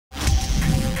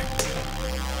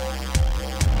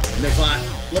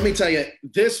Navot, let me tell you,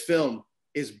 this film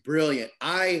is brilliant.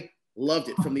 I loved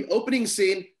it. From the opening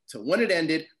scene to when it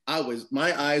ended,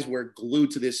 my eyes were glued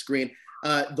to this screen.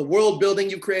 The world building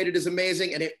you created is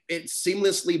amazing, and it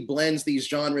seamlessly blends these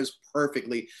genres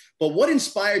perfectly. But what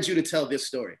inspired you to tell this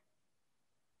story?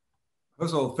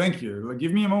 First of all, thank you.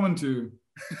 Give me a moment to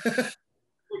take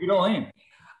it all in.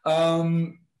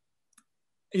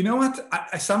 You know what?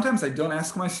 Sometimes I don't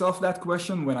ask myself that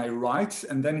question when I write,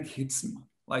 and then it hits me.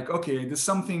 Like, okay,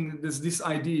 there's this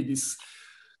idea, these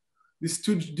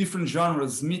two different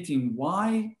genres meeting.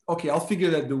 Why? Okay, I'll figure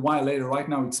that the why later. Right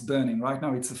now it's burning. Right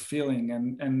now it's a feeling.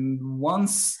 And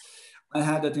once I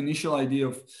had that initial idea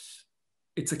of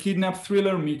it's a kidnap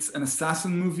thriller meets an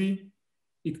assassin movie,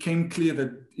 it came clear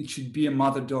that it should be a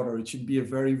mother-daughter. It should be a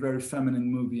very, very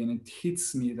feminine movie. And it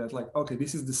hits me that like, okay,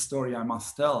 this is the story I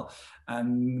must tell.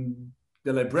 And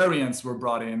the librarians were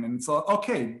brought in, and so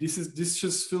okay, this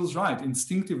just feels right.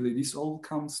 Instinctively, this all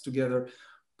comes together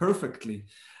perfectly.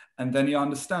 And then you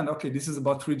understand, okay, this is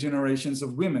about 3 generations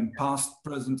of women, past,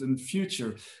 present, and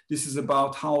future. This is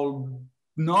about how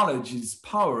knowledge is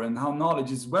power and how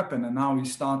knowledge is weapon, and how we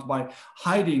start by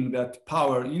hiding that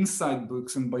power inside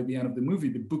books, and by the end of the movie,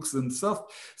 the books themselves.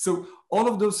 So all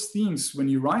of those themes, when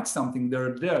you write something,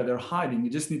 they're there, they're hiding. You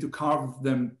just need to carve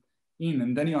them in,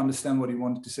 and then you understand what he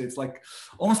wanted to say. It's like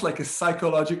almost like a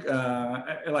psychological,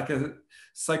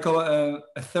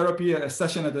 therapy, a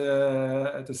session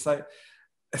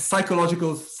a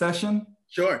psychological session.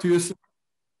 Sure. To yourself,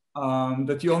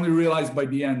 that you only realize by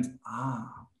the end.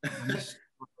 That's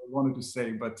what I wanted to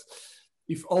say. But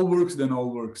if all works, then all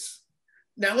works.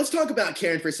 Now let's talk about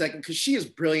Karen for a second, because she is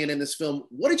brilliant in this film.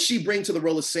 What did she bring to the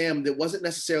role of Sam that wasn't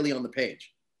necessarily on the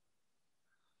page?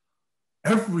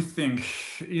 Everything.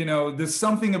 There's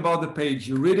something about the page.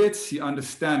 You read it, you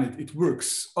understand it, it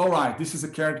works. All right, this is a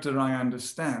character I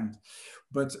understand.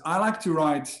 But I like to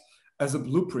write as a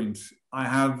blueprint. I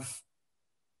have,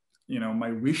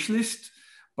 my wish list,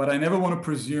 but I never want to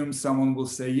presume someone will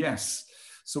say yes.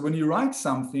 So when you write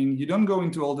something, you don't go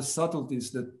into all the subtleties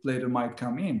that later might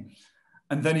come in.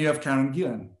 And then you have Karen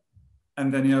Gillan,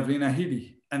 and then you have Lena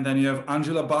Headey, and then you have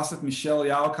Angela Bassett, Michelle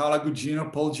Yeoh, Carla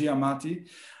Gugino, Paul Giamatti.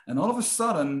 And all of a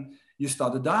sudden, you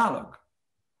start a dialogue,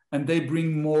 and they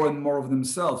bring more and more of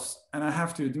themselves. And I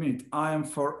have to admit, I am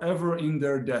forever in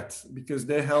their debt, because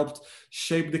they helped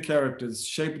shape the characters,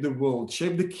 shape the world,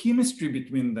 shape the chemistry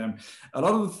between them. A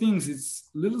lot of the things, it's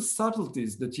little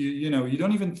subtleties that you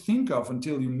don't even think of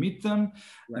until you meet them.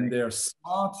 Right. And they're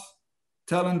smart,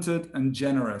 talented, and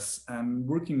generous. And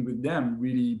working with them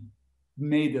really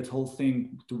made that whole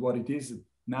thing to what it is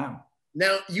now.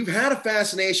 Now, you've had a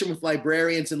fascination with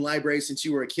librarians and libraries since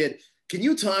you were a kid. Can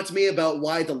you talk to me about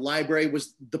why the library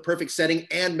was the perfect setting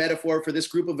and metaphor for this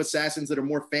group of assassins that are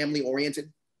more family-oriented?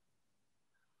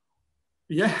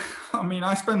 Yeah,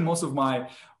 I spend most of my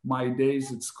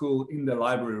days at school in the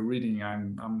library reading.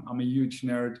 I'm a huge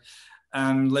nerd,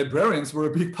 and librarians were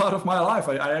a big part of my life.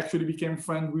 I actually became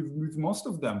friends with most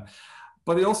of them,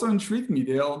 but they also intrigued me.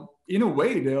 In a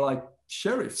way, they're like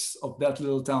sheriffs of that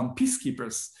little town,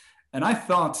 peacekeepers. And I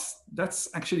thought that's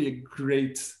actually a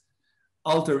great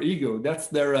alter ego. That's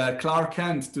their Clark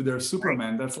Kent to their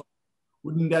Superman.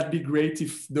 Wouldn't that be great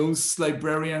if those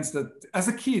librarians that, as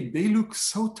a kid, they look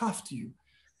so tough to you?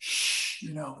 Shh,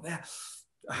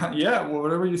 yeah, well,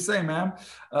 whatever you say, ma'am.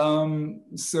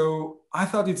 So I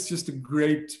thought it's just a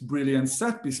great, brilliant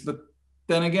set piece. But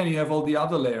then again, you have all the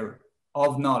other layer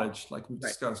of knowledge, like we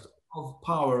discussed, of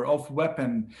power, of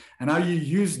weapon, and how you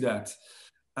use that.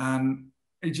 And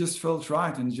it just felt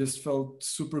right, and just felt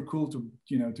super cool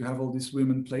to have all these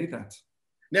women play that.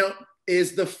 Now,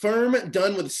 is the firm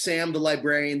done with Sam, the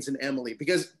librarians, and Emily?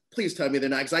 Because please tell me they're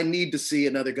not, because I need to see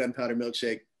another Gunpowder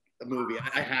Milkshake movie.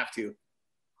 I have to.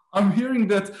 I'm hearing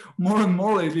that more and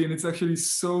more lately, and it's actually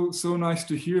so nice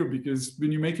to hear, because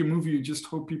when you make a movie, you just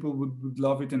hope people would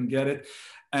love it and get it.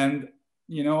 And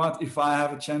you know what? If I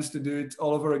have a chance to do it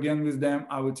all over again with them,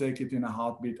 I would take it in a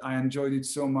heartbeat. I enjoyed it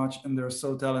so much, and they're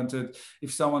so talented.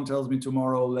 If someone tells me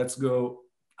tomorrow, let's go,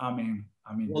 I'm in.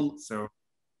 Well, so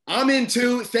I'm in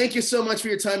too. Thank you so much for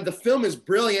your time. The film is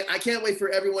brilliant. I can't wait for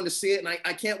everyone to see it, and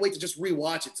I can't wait to just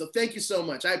rewatch it. So thank you so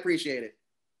much. I appreciate it.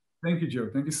 Thank you, Joe.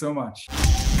 Thank you so much.